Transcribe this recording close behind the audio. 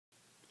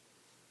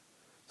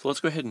So let's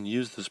go ahead and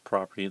use this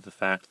property, the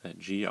fact that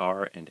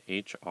GR and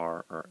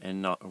HR are n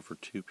naught over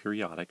 2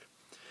 periodic,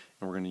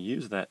 and we're going to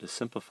use that to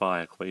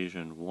simplify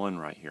equation 1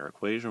 right here.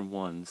 Equation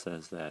 1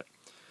 says that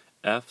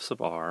F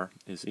sub r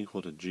is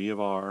equal to G of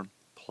r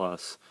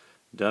plus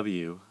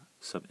W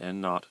sub n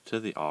naught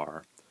to the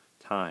r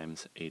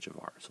times H of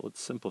r. So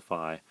let's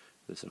simplify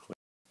this equation.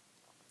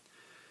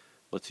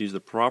 Let's use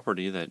the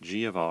property that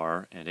G of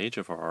r and H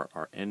of r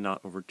are n naught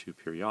over 2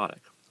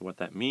 periodic. So what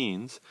that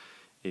means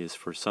is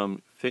for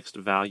some fixed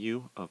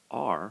value of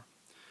r,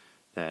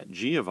 that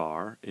G of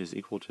r is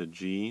equal to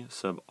G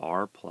sub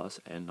r plus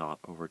n naught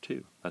over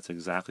 2. That's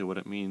exactly what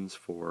it means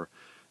for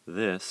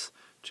this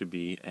to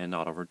be n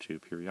naught over 2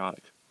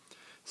 periodic.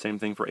 Same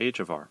thing for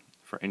H of r.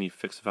 For any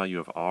fixed value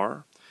of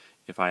r,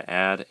 if I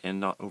add n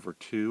naught over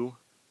 2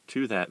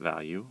 to that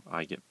value,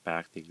 I get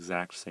back the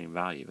exact same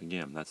value.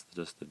 Again, that's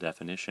just the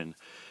definition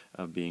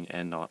of being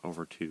n naught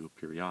over 2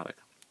 periodic.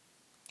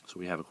 So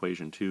we have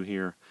equation 2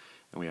 here,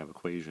 and we have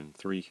equation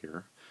 3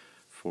 here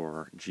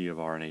for G of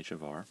r and H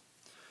of r.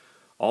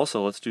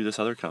 Also, let's do this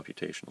other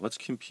computation. Let's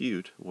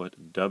compute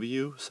what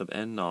W sub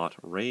n naught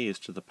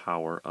raised to the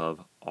power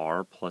of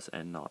r plus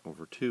n naught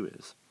over 2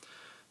 is.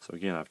 So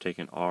again, I've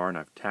taken r and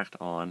I've tacked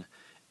on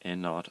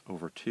n naught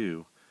over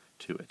 2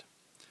 to it.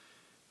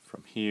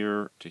 From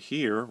here to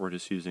here, we're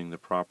just using the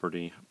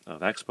property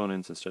of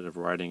exponents. Instead of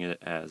writing it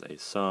as a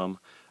sum,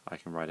 I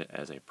can write it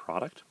as a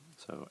product.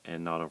 So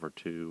n naught over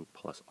 2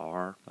 plus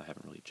r. I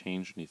haven't really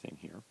changed anything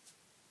here.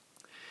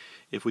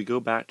 If we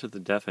go back to the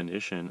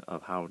definition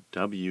of how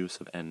W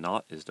sub n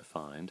naught is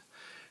defined,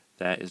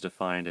 that is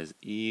defined as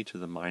e to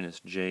the minus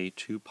j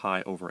 2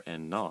 pi over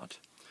n naught.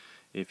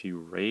 If you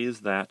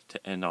raise that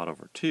to n naught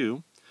over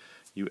 2,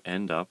 you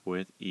end up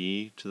with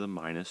e to the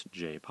minus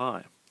j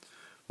pi.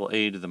 Well,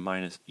 e to the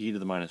minus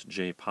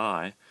j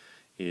pi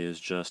is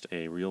just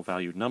a real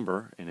valued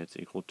number, and it's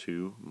equal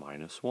to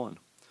minus 1.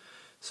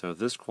 So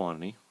this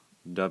quantity,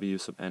 W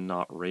sub n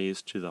naught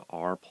raised to the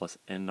r plus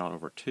n naught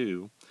over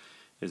 2,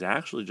 is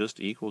actually just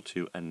equal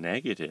to a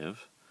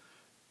negative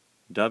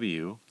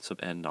W sub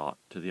n naught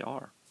to the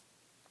r.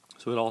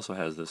 So it also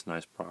has this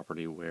nice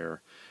property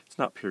where it's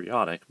not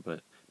periodic,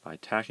 but by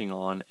tacking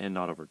on n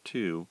naught over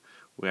 2,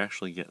 we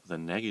actually get the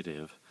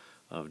negative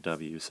of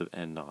W sub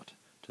n naught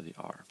to the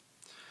r.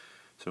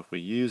 So if we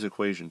use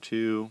equation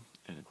 2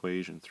 and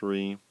equation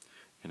 3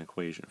 and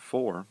equation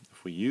 4,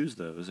 if we use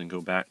those and go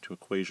back to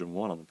equation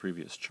 1 on the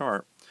previous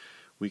chart,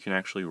 we can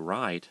actually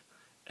write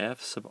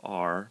F sub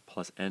r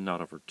plus n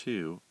naught over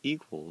 2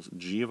 equals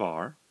G of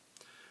r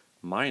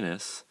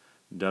minus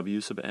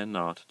W sub n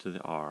naught to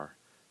the r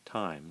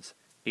times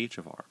H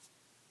of r.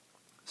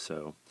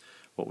 So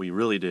what we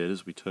really did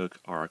is we took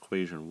our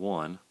equation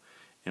 1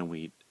 and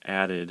we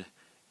added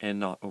n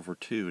naught over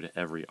 2 to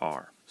every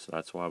r. So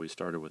that's why we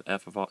started with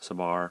F sub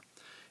r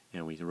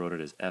and we wrote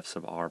it as F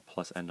sub r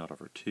plus n naught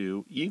over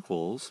 2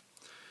 equals,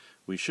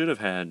 we should have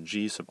had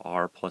G sub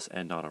r plus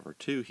n naught over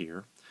 2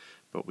 here,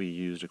 but we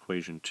used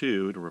equation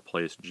 2 to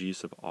replace G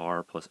sub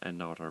r plus n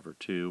naught over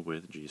 2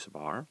 with G sub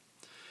r.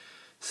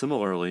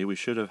 Similarly, we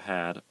should have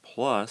had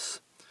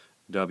plus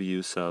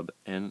W sub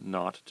n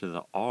naught to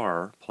the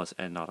r plus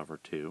n naught over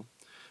 2,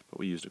 but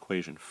we used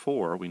equation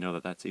 4. We know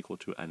that that's equal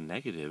to a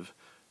negative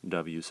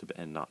W sub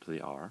n naught to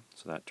the r,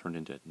 so that turned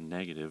into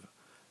negative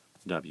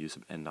W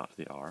sub n naught to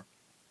the r.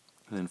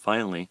 And then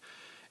finally,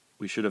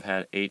 we should have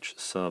had H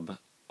sub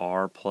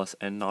r plus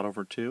n naught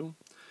over 2,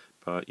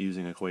 but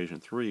using equation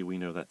 3, we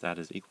know that that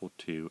is equal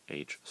to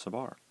H sub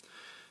r.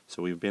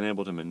 So we've been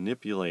able to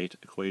manipulate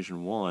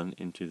equation 1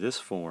 into this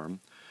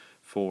form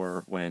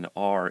for when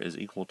r is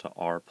equal to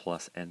r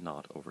plus n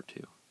naught over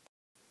 2.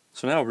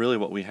 So now really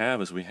what we have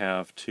is we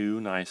have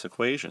two nice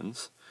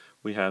equations.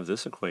 We have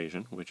this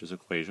equation, which is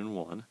equation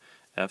 1,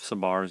 F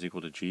sub r is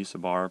equal to G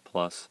sub r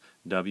plus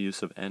W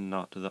sub n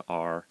naught to the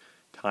r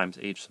times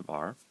H sub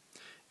r.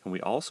 And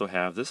we also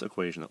have this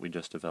equation that we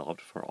just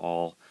developed for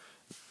all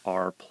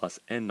r plus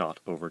n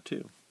naught over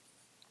 2.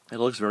 It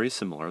looks very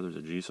similar. There's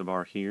a G sub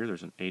r here,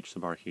 there's an H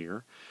sub r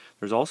here.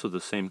 There's also the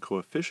same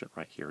coefficient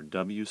right here,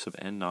 W sub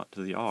n naught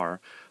to the r.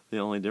 The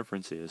only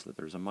difference is that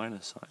there's a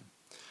minus sign.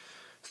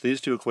 So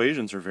these two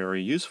equations are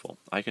very useful.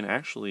 I can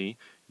actually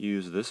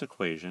use this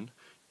equation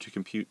to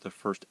compute the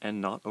first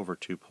n naught over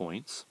 2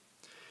 points,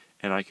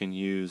 and I can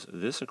use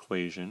this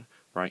equation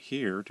right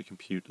here to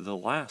compute the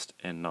last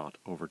n naught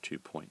over 2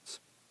 points.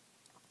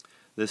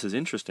 This is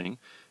interesting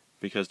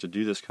because to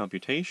do this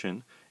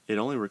computation, it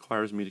only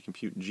requires me to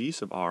compute G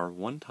sub r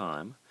one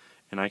time,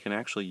 and I can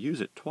actually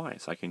use it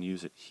twice. I can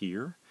use it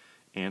here,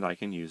 and I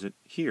can use it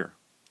here.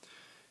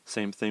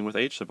 Same thing with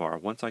H sub r.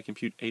 Once I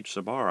compute H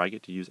sub r, I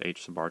get to use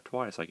H sub r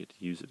twice. I get to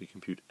use it to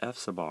compute F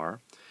sub r,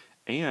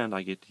 and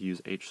I get to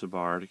use H sub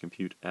r to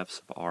compute F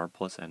sub r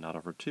plus n naught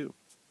over 2.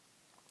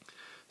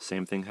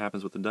 Same thing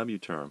happens with the W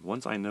term.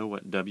 Once I know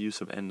what W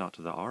sub n naught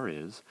to the r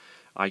is,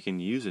 I can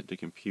use it to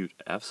compute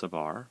F sub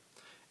r,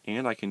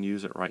 and I can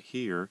use it right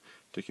here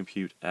to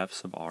compute F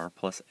sub r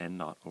plus n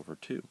naught over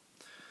 2.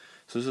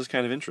 So this is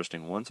kind of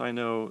interesting. Once I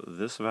know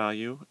this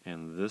value,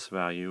 and this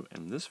value,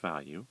 and this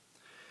value,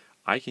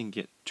 I can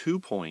get 2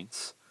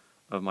 points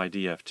of my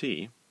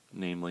DFT,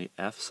 namely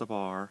f sub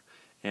r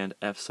and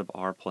f sub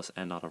r plus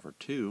n naught over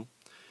 2,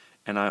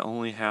 and I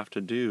only have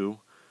to do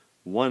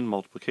one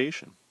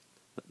multiplication,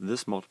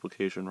 this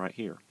multiplication right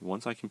here.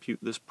 Once I compute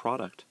this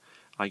product,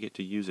 I get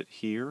to use it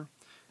here,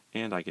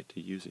 and I get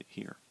to use it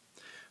here.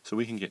 So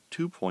we can get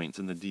 2 points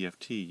in the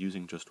DFT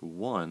using just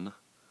one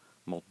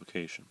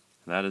multiplication.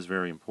 And that is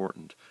very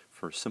important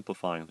for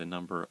simplifying the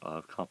number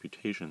of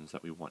computations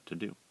that we want to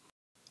do.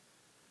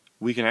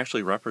 We can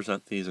actually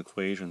represent these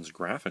equations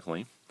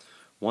graphically.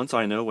 Once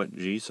I know what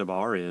g sub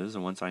r is,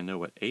 and once I know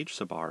what h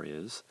sub r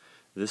is,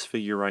 this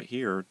figure right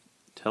here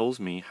tells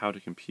me how to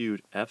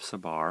compute f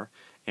sub r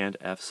and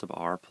f sub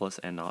r plus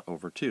n naught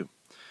over 2.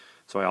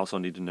 So I also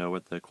need to know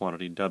what the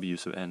quantity w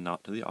sub n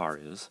naught to the r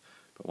is.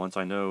 But once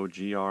I know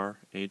gr,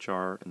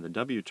 hr, and the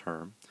w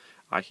term,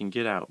 I can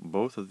get out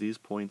both of these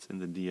points in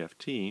the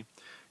DFT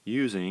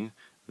using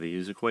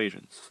these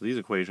equations. So these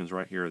equations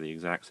right here are the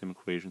exact same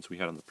equations we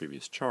had on the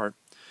previous chart,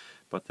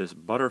 but this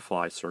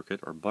butterfly circuit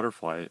or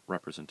butterfly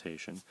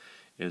representation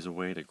is a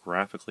way to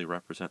graphically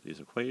represent these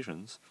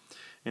equations,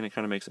 and it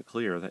kind of makes it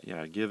clear that,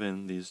 yeah,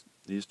 given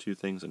these two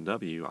things in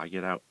W, I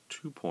get out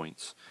 2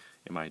 points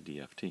in my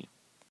DFT.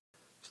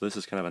 So this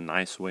is kind of a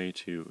nice way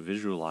to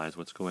visualize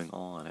what's going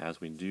on as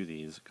we do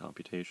these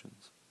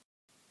computations.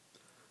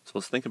 So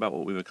let's think about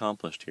what we've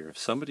accomplished here. If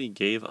somebody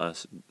gave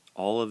us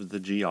all of the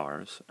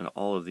GRs and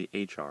all of the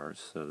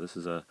HRs, so this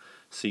is a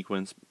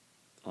sequence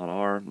on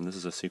R and this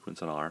is a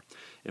sequence on R,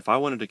 if I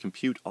wanted to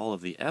compute all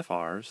of the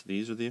FRs,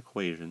 these are the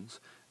equations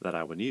that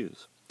I would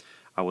use.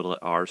 I would let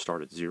R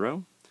start at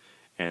 0,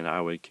 and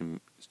I would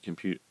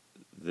compute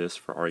this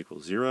for R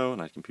equals 0,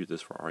 and I'd compute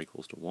this for R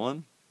equals to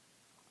 1.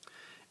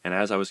 And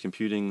as I was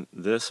computing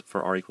this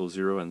for R equals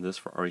 0 and this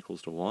for R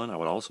equals to 1, I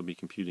would also be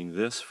computing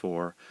this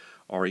for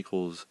R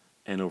equals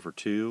n over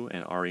 2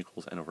 and R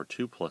equals n over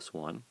 2 plus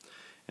 1.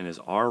 And as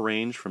R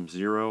ranged from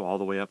 0 all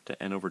the way up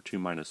to n over 2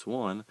 minus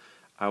 1,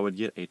 I would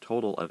get a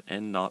total of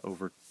n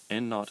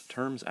naught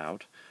terms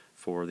out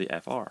for the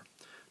FR.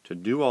 To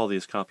do all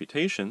these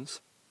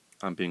computations,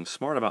 I'm being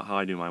smart about how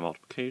I do my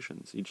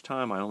multiplications. Each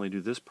time I only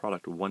do this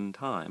product one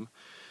time,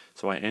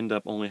 so I end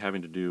up only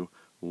having to do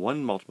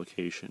one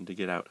multiplication to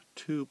get out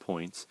 2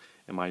 points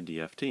in my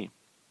DFT.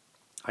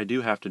 I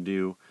do have to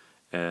do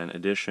an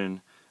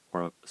addition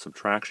or a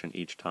subtraction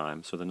each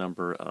time, so the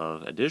number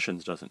of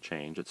additions doesn't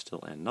change, it's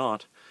still n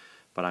naught,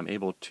 but I'm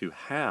able to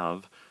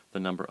have the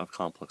number of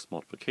complex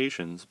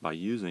multiplications by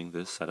using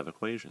this set of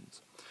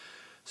equations.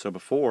 So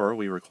before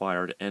we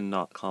required n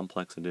naught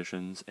complex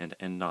additions and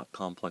n naught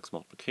complex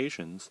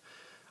multiplications,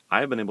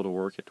 I've been able to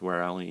work it to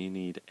where I only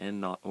need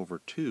n naught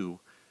over 2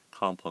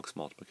 complex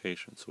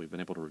multiplications, so we've been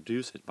able to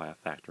reduce it by a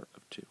factor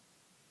of 2.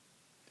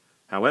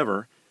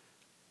 However,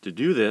 to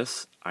do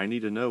this, I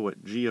need to know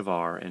what g of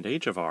r and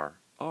h of r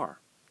are.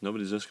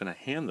 Nobody's just going to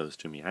hand those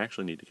to me. I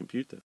actually need to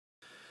compute them.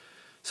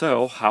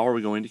 So how are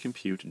we going to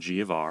compute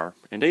g of r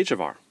and h of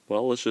r?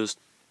 Well, let's just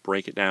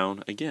break it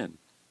down again.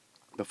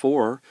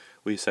 Before,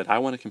 we said, I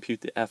want to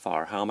compute the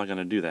FR. How am I going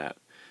to do that?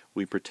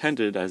 We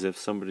pretended as if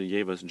somebody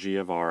gave us g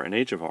of r and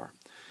h of r.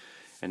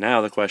 And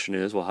now the question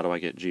is, well, how do I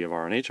get g of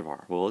r and h of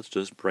r? Well, let's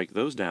just break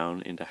those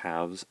down into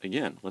halves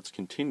again. Let's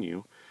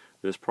continue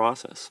this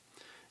process.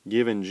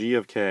 Given g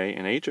of k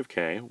and h of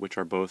k, which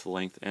are both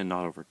length n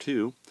naught over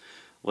 2,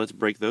 let's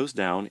break those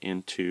down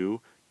into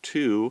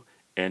 2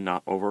 n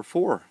naught over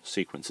 4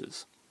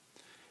 sequences.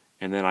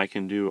 And then I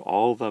can do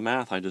all the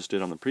math I just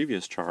did on the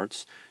previous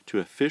charts to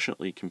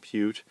efficiently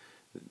compute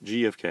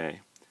g of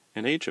k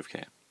and h of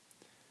k.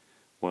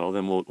 Well,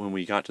 then when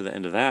we got to the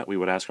end of that, we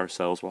would ask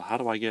ourselves, well, how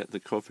do I get the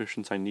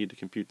coefficients I need to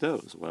compute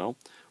those? Well,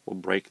 we'll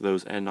break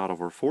those n naught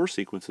over 4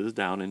 sequences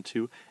down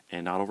into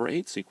n naught over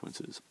 8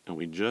 sequences. And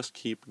we just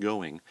keep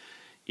going.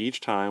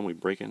 Each time we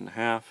break it in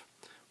half,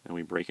 and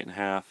we break it in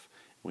half,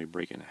 and we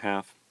break it in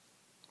half.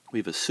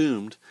 We've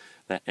assumed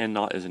that n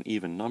naught is an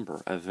even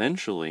number.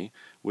 Eventually,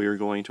 we are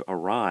going to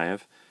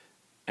arrive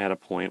at a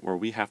point where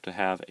we have to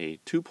have a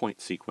 2-point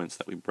sequence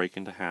that we break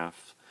into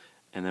half,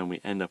 and then we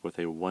end up with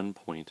a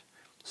 1-point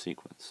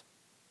sequence.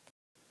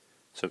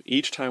 So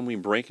each time we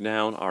break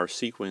down our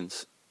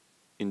sequence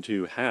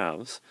into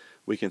halves,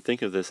 we can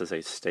think of this as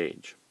a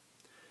stage.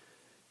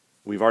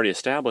 We've already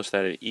established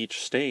that at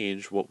each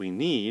stage what we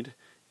need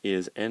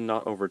is n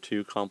naught over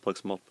 2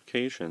 complex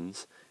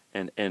multiplications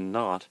and n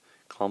naught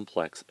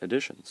complex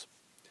additions.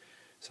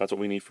 So that's what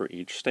we need for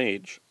each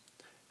stage.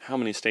 How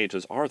many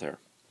stages are there?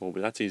 Well,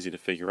 that's easy to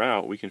figure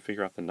out. We can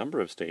figure out the number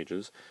of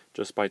stages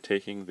just by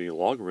taking the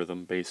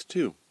logarithm base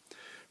 2.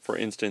 For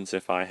instance,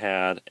 if I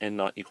had n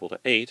naught equal to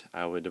 8,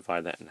 I would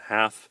divide that in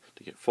half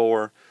to get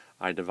 4,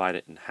 I'd divide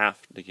it in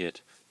half to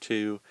get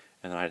 2,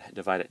 and then I'd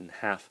divide it in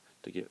half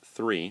to get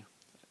 3,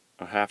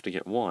 or half to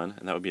get 1,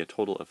 and that would be a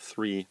total of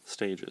 3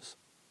 stages.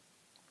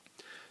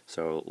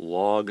 So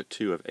log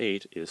 2 of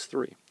 8 is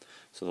 3.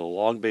 So the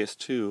log base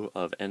 2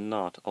 of n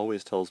naught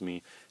always tells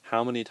me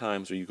how many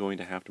times are you going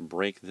to have to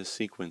break this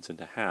sequence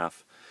into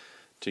half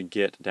to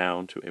get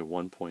down to a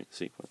 1-point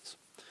sequence.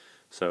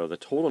 So the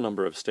total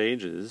number of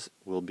stages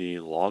will be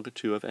log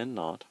 2 of n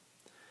naught,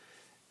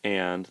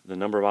 and the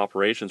number of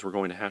operations we're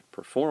going to have to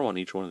perform on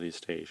each one of these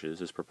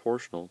stages is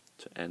proportional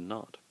to n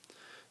naught.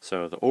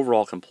 So the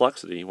overall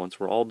complexity, once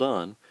we're all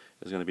done,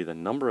 is going to be the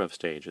number of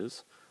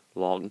stages,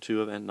 log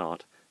 2 of n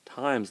naught,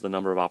 times the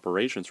number of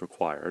operations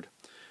required,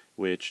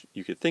 which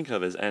you could think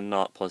of as n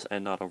naught plus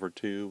n naught over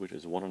 2, which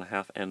is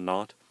 1.5 n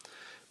naught.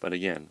 But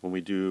again, when we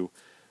do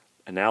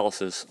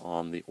analysis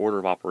on the order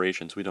of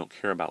operations, we don't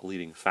care about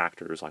leading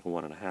factors like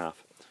 1.5,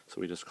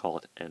 so we just call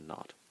it n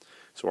naught.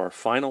 So our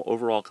final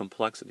overall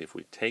complexity, if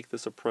we take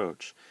this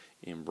approach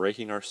in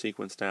breaking our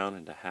sequence down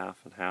into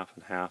half and half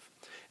and half,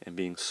 and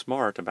being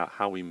smart about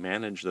how we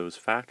manage those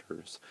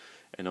factors,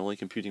 and only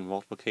computing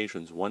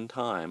multiplications one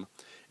time,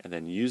 and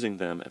then using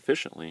them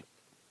efficiently,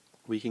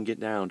 we can get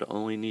down to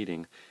only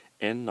needing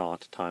n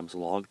naught times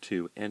log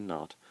 2 n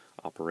naught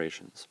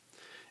operations.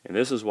 And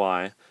this is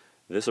why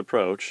this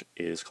approach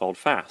is called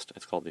FAST.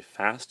 It's called the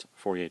fast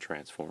Fourier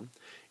transform.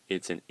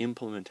 It's an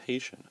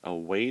implementation, a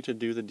way to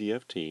do the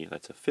DFT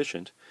that's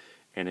efficient,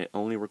 and it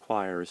only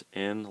requires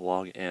n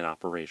log n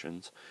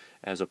operations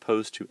as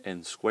opposed to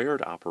n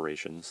squared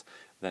operations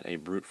that a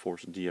brute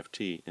force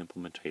DFT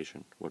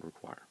implementation would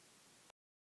require.